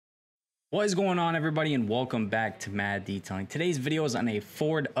What is going on, everybody, and welcome back to M.A.D Detailing. Today's video is on a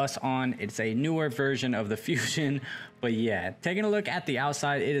Ford Us-On. It's a newer version of the Fusion, but yeah, taking a look at the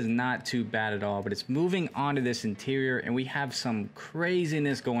outside, it is not too bad at all, but it's moving on to this interior, and we have some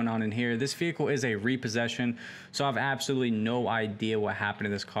craziness going on in here. This vehicle is a repossession, so I have absolutely no idea what happened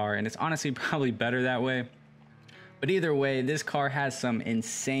to this car, and it's honestly probably better that way. But either way, this car has some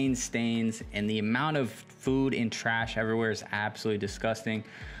insane stains, and the amount of food and trash everywhere is absolutely disgusting.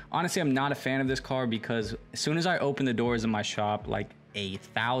 Honestly, I'm not a fan of this car because as soon as I opened the doors of my shop, like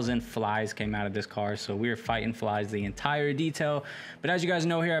 1,000 flies came out of this car. So we were fighting flies the entire detail. But as you guys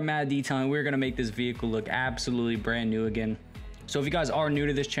know, here at M.A.D Detailing, we're gonna make this vehicle look absolutely brand new again. So if you guys are new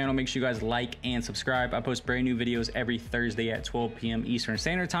to this channel, make sure you guys like and subscribe. I post brand new videos every Thursday at 12 p.m. Eastern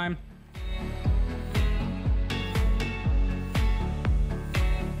Standard Time.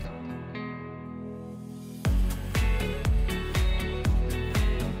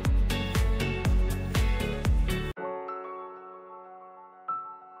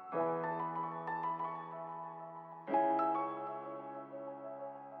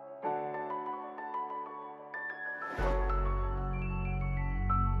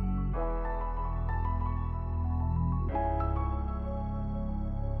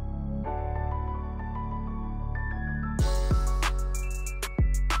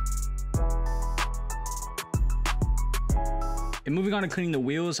 And moving on to cleaning the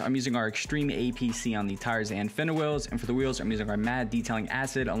wheels, I'm using our Extreme APC on the tires and fender wheels. And for the wheels, I'm using our M.A.D Detailing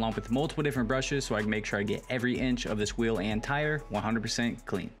Acid along with multiple different brushes so I can make sure I get every inch of this wheel and tire 100%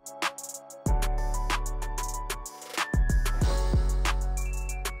 clean.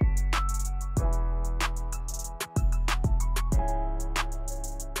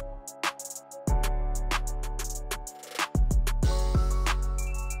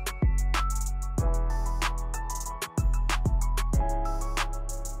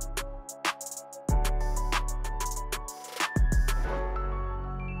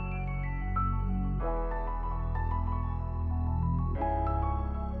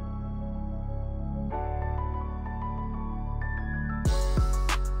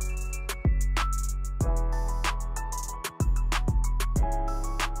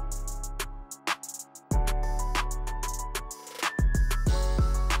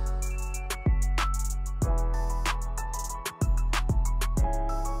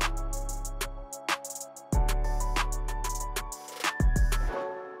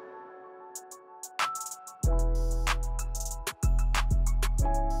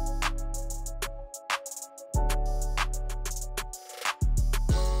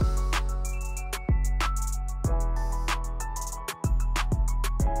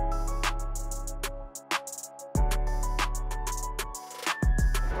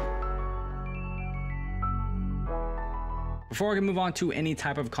 Before I can move on to any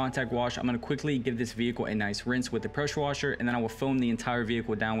type of contact wash, I'm going to quickly give this vehicle a nice rinse with the pressure washer, and then I will foam the entire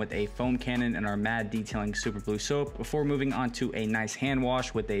vehicle down with a foam cannon and our M.A.D Detailing Super Blue soap before moving on to a nice hand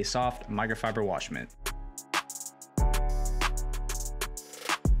wash with a soft microfiber wash mitt.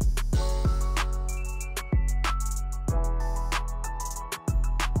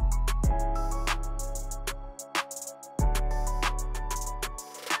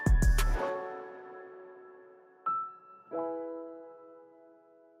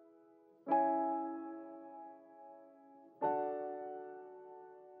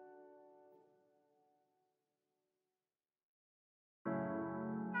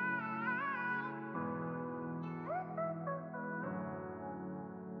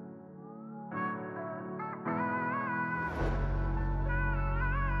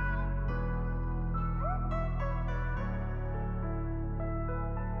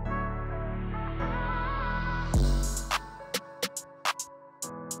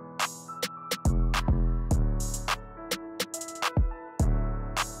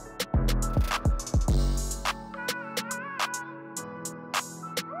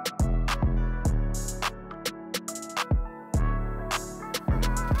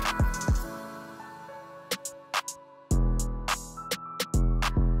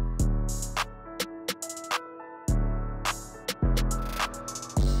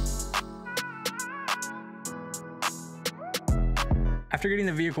 After getting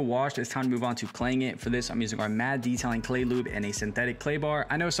the vehicle washed, it's time to move on to claying it. For this, I'm using our M.A.D Detailing Clay Lube and a synthetic clay bar.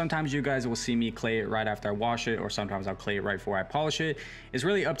 I know sometimes you guys will see me clay it right after I wash it, or sometimes I'll clay it right before I polish it. It's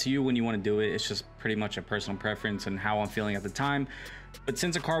really up to you when you want to do it. It's just pretty much a personal preference and how I'm feeling at the time. But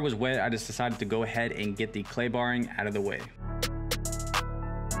since the car was wet, I just decided to go ahead and get the clay barring out of the way.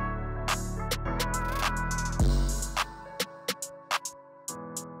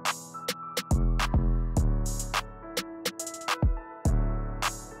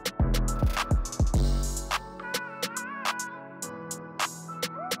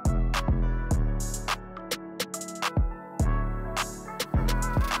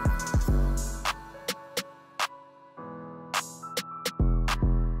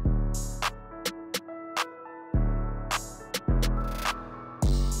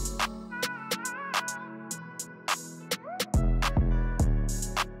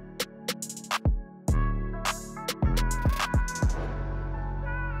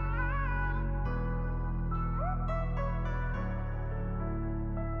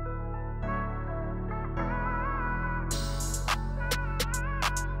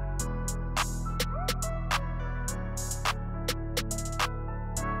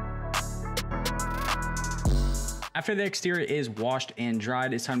 After the exterior is washed and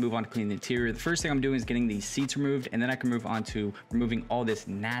dried, it's time to move on to clean the interior. The first thing I'm doing is getting these seats removed, and then I can move on to removing all this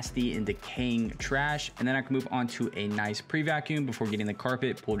nasty and decaying trash, and then I can move on to a nice pre-vacuum before getting the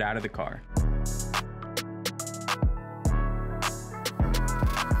carpet pulled out of the car.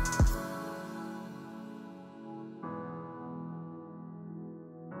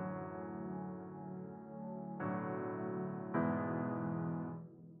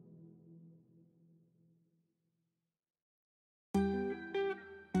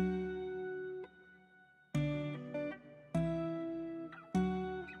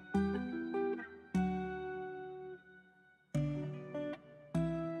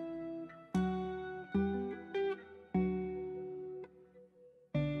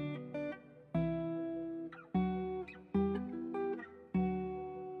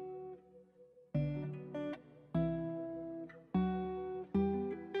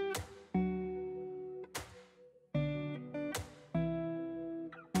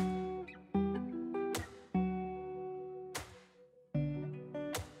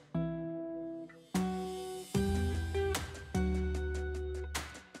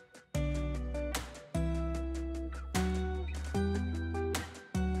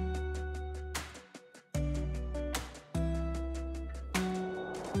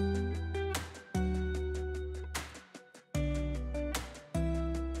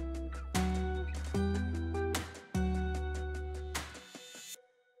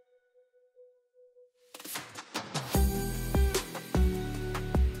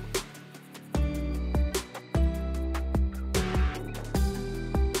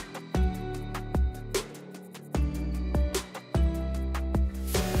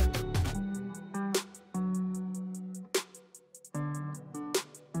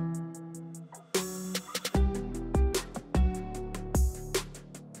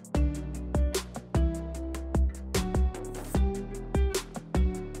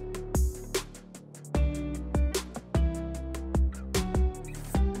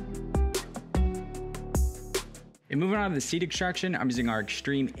 And moving on to the seat extraction, I'm using our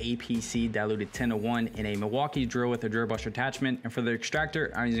Extreme APC diluted 10-to-1 in a Milwaukee drill with a drill buster attachment. And for the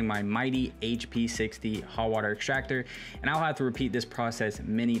extractor, I'm using my M.A.D HP60 hot water extractor. And I'll have to repeat this process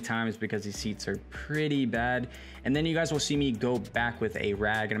many times because these seats are pretty bad. And then you guys will see me go back with a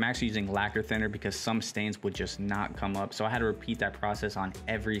rag, and I'm actually using lacquer thinner because some stains would just not come up. So I had to repeat that process on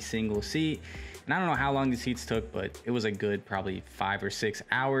every single seat. And I don't know how long the seats took, but it was a good probably 5 or 6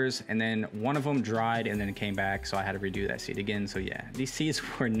 hours. And then one of them dried and then it came back. So I had to redo that seat again. So yeah, these seats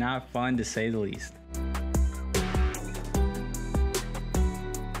were not fun to say the least.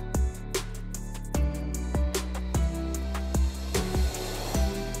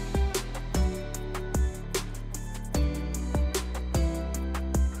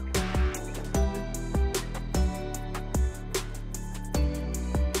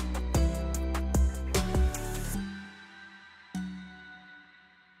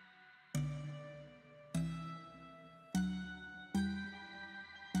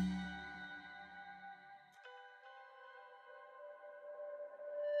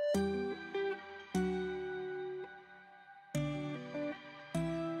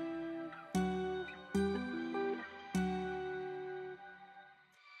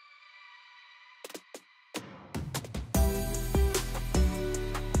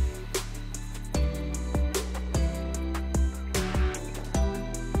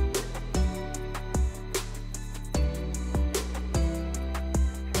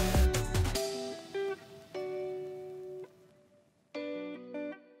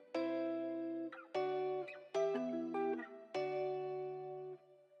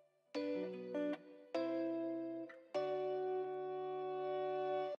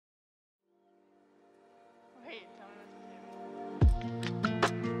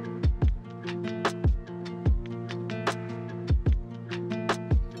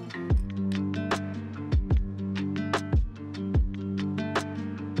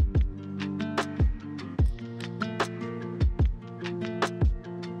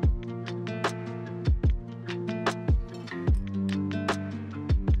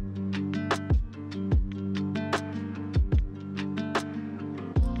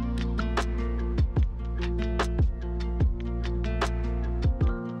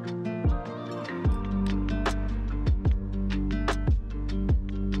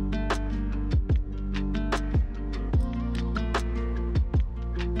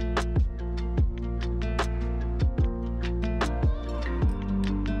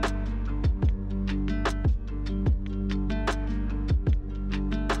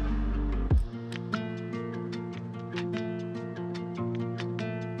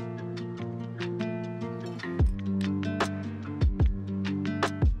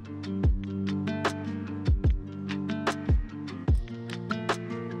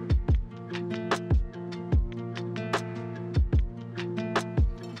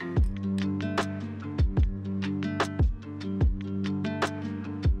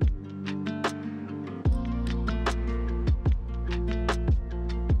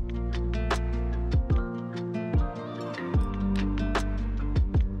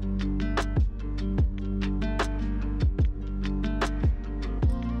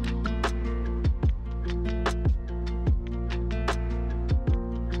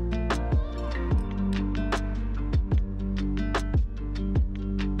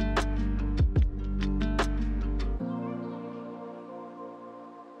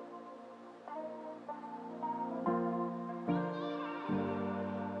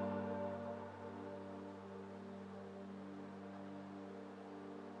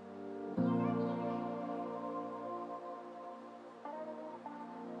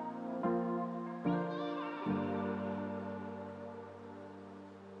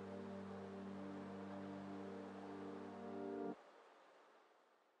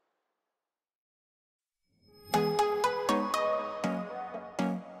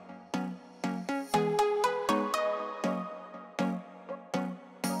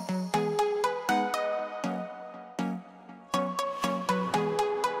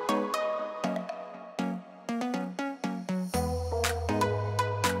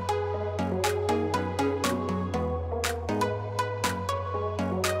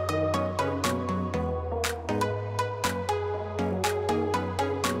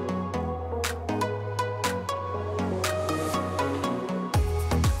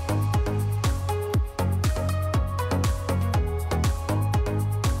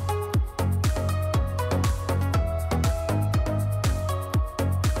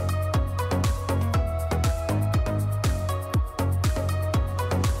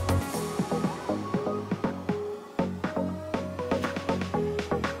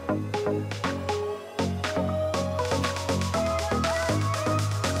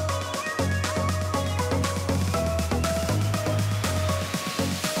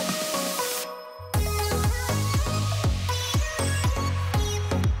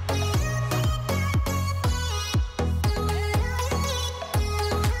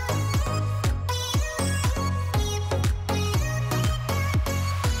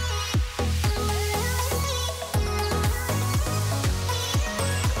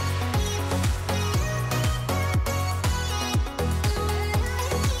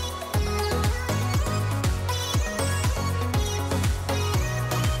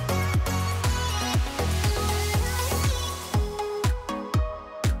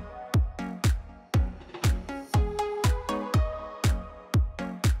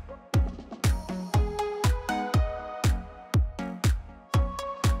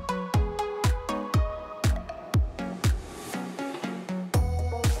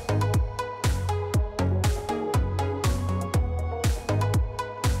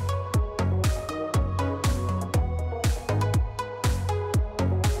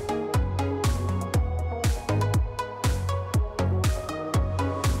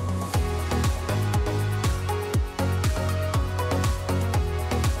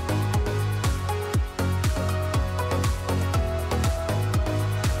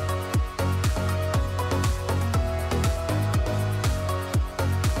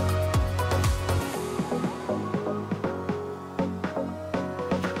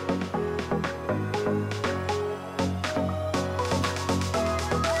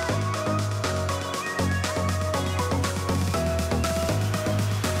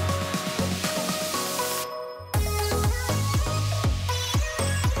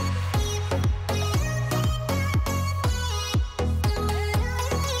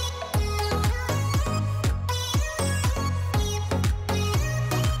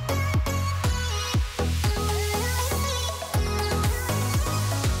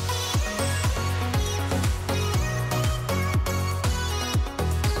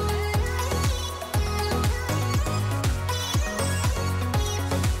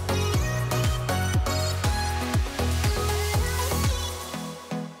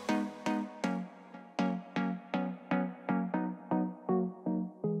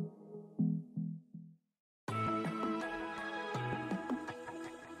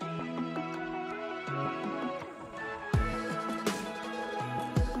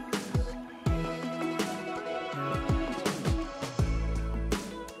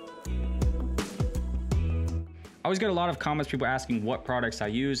 I always get a lot of comments, people asking what products I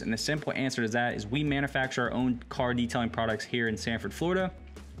use, and the simple answer to that is we manufacture our own car detailing products here in Sanford, Florida.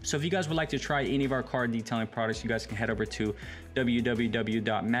 So if you guys would like to try any of our car detailing products, you guys can head over to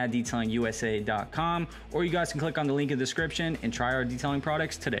www.maddetailingusa.com, or you guys can click on the link in the description and try our detailing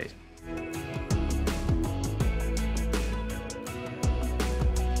products today.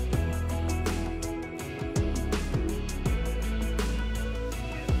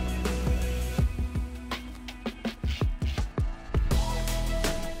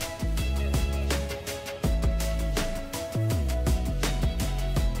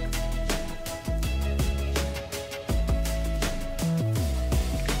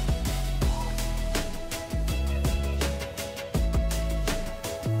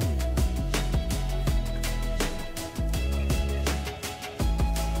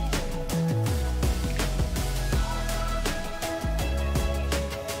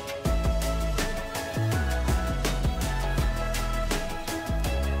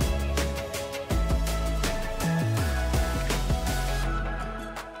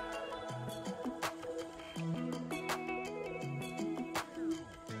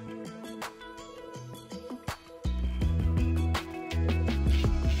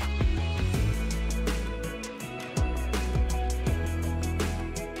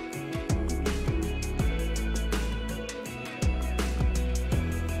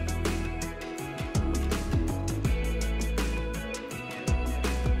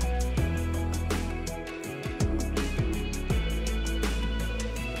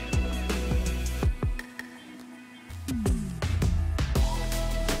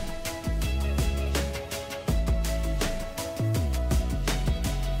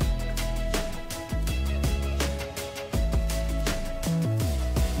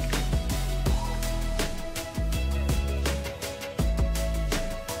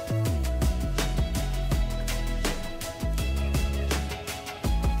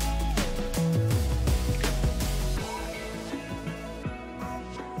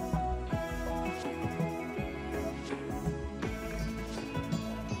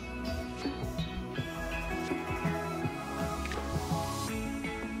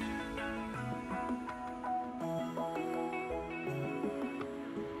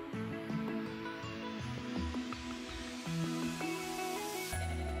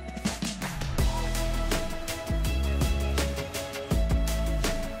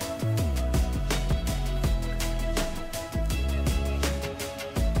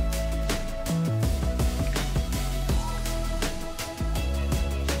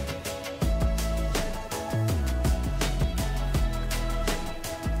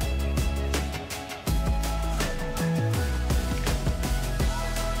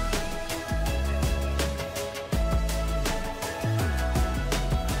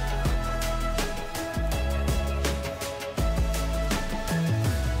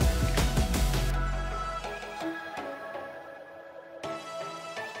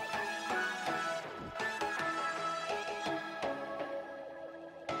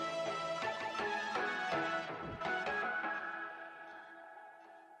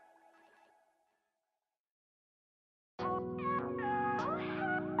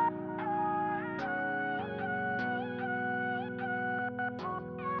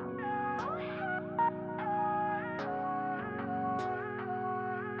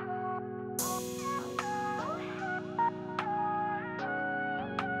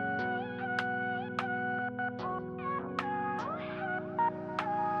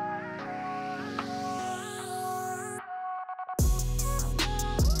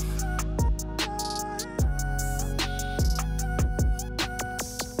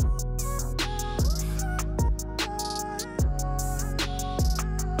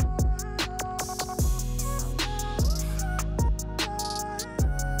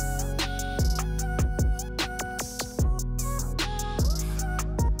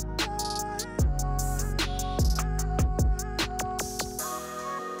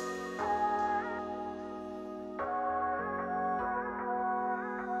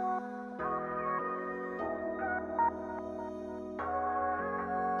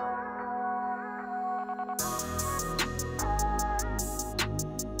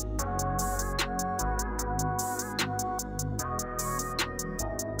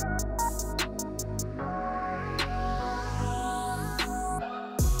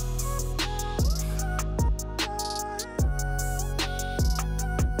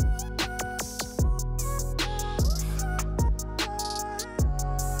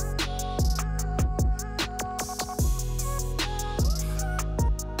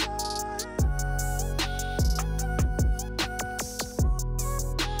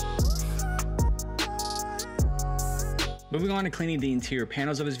 Moving on to cleaning the interior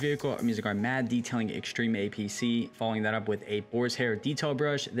panels of this vehicle, I'm using our M.A.D Detailing Extreme APC, following that up with a boar's hair detail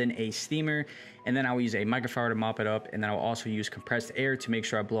brush, then a steamer, and then I will use a microfiber to mop it up, and then I'll also use compressed air to make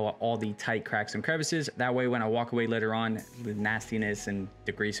sure I blow out all the tight cracks and crevices. That way when I walk away later on, the nastiness and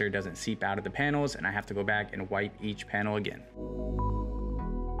the greaser doesn't seep out of the panels and I have to go back and wipe each panel again.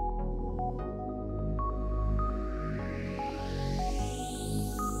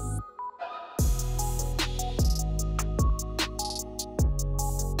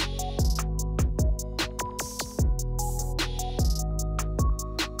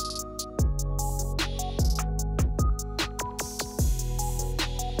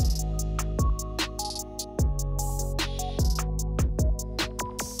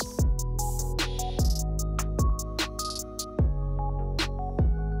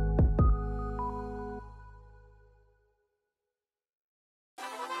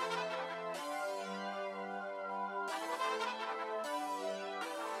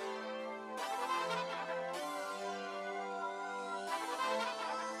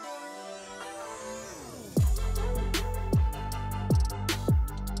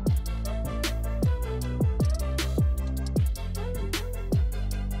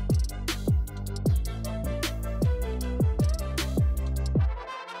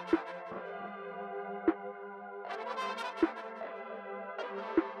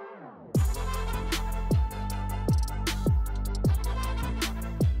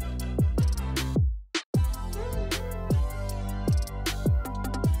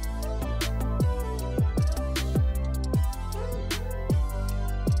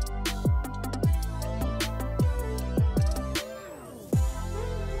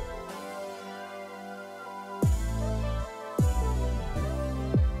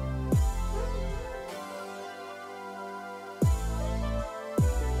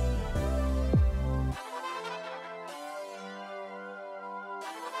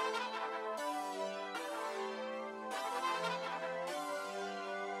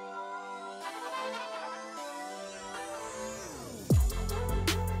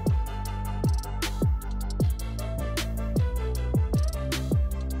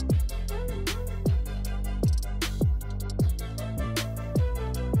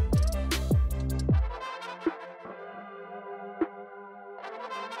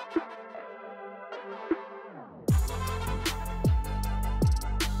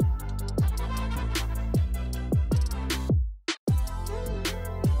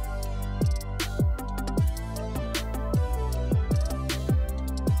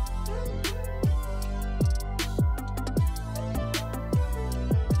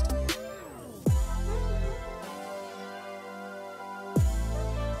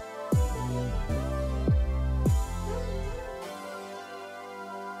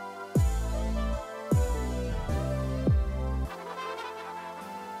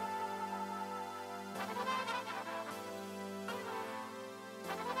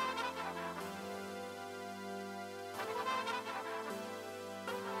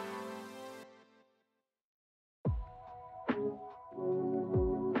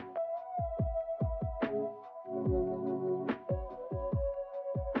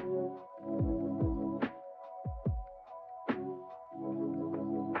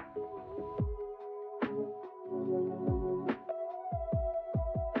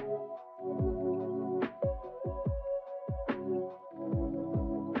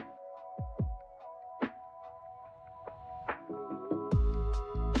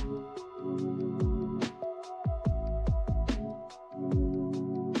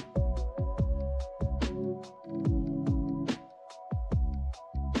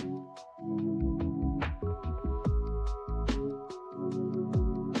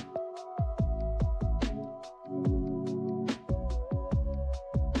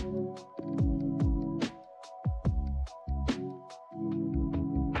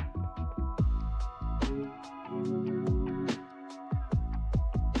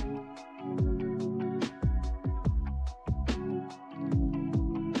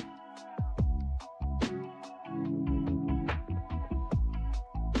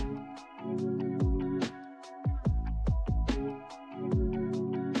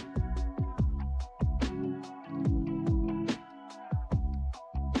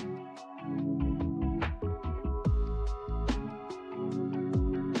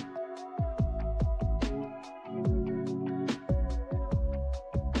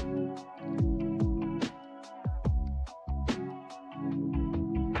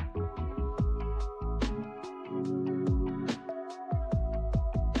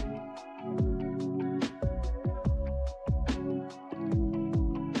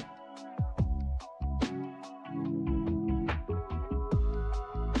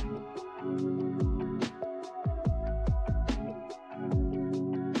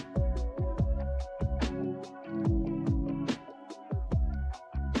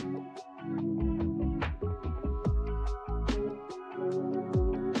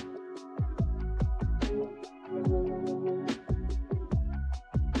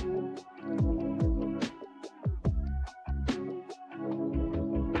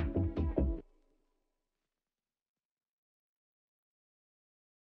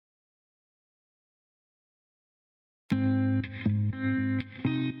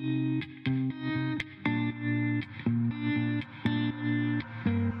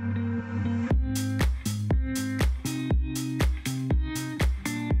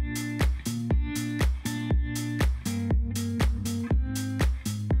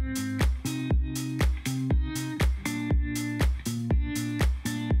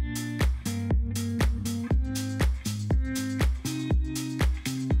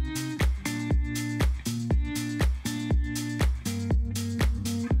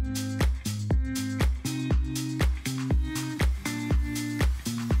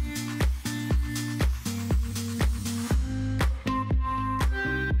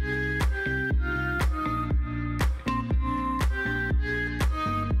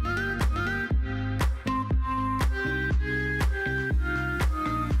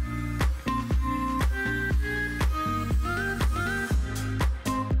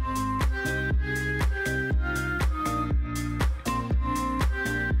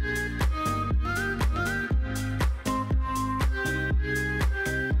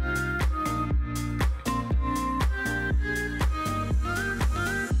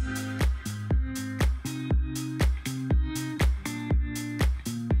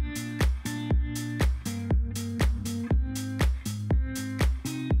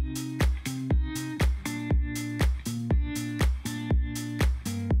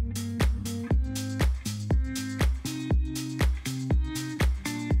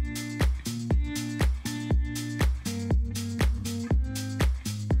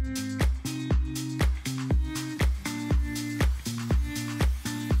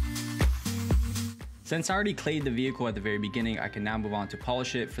 Since I already clayed the vehicle at the very beginning, I can now move on to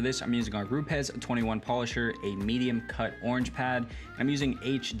polish it. For this, I'm using our Rupes 21 polisher, a medium cut orange pad. I'm using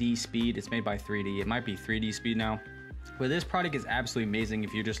HD speed. It's made by 3D. It might be 3D speed now. But this product is absolutely amazing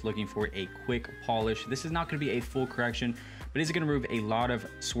if you're just looking for a quick polish. This is not going to be a full correction, but it's going to remove a lot of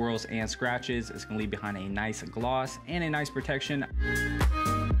swirls and scratches. It's going to leave behind a nice gloss and a nice protection.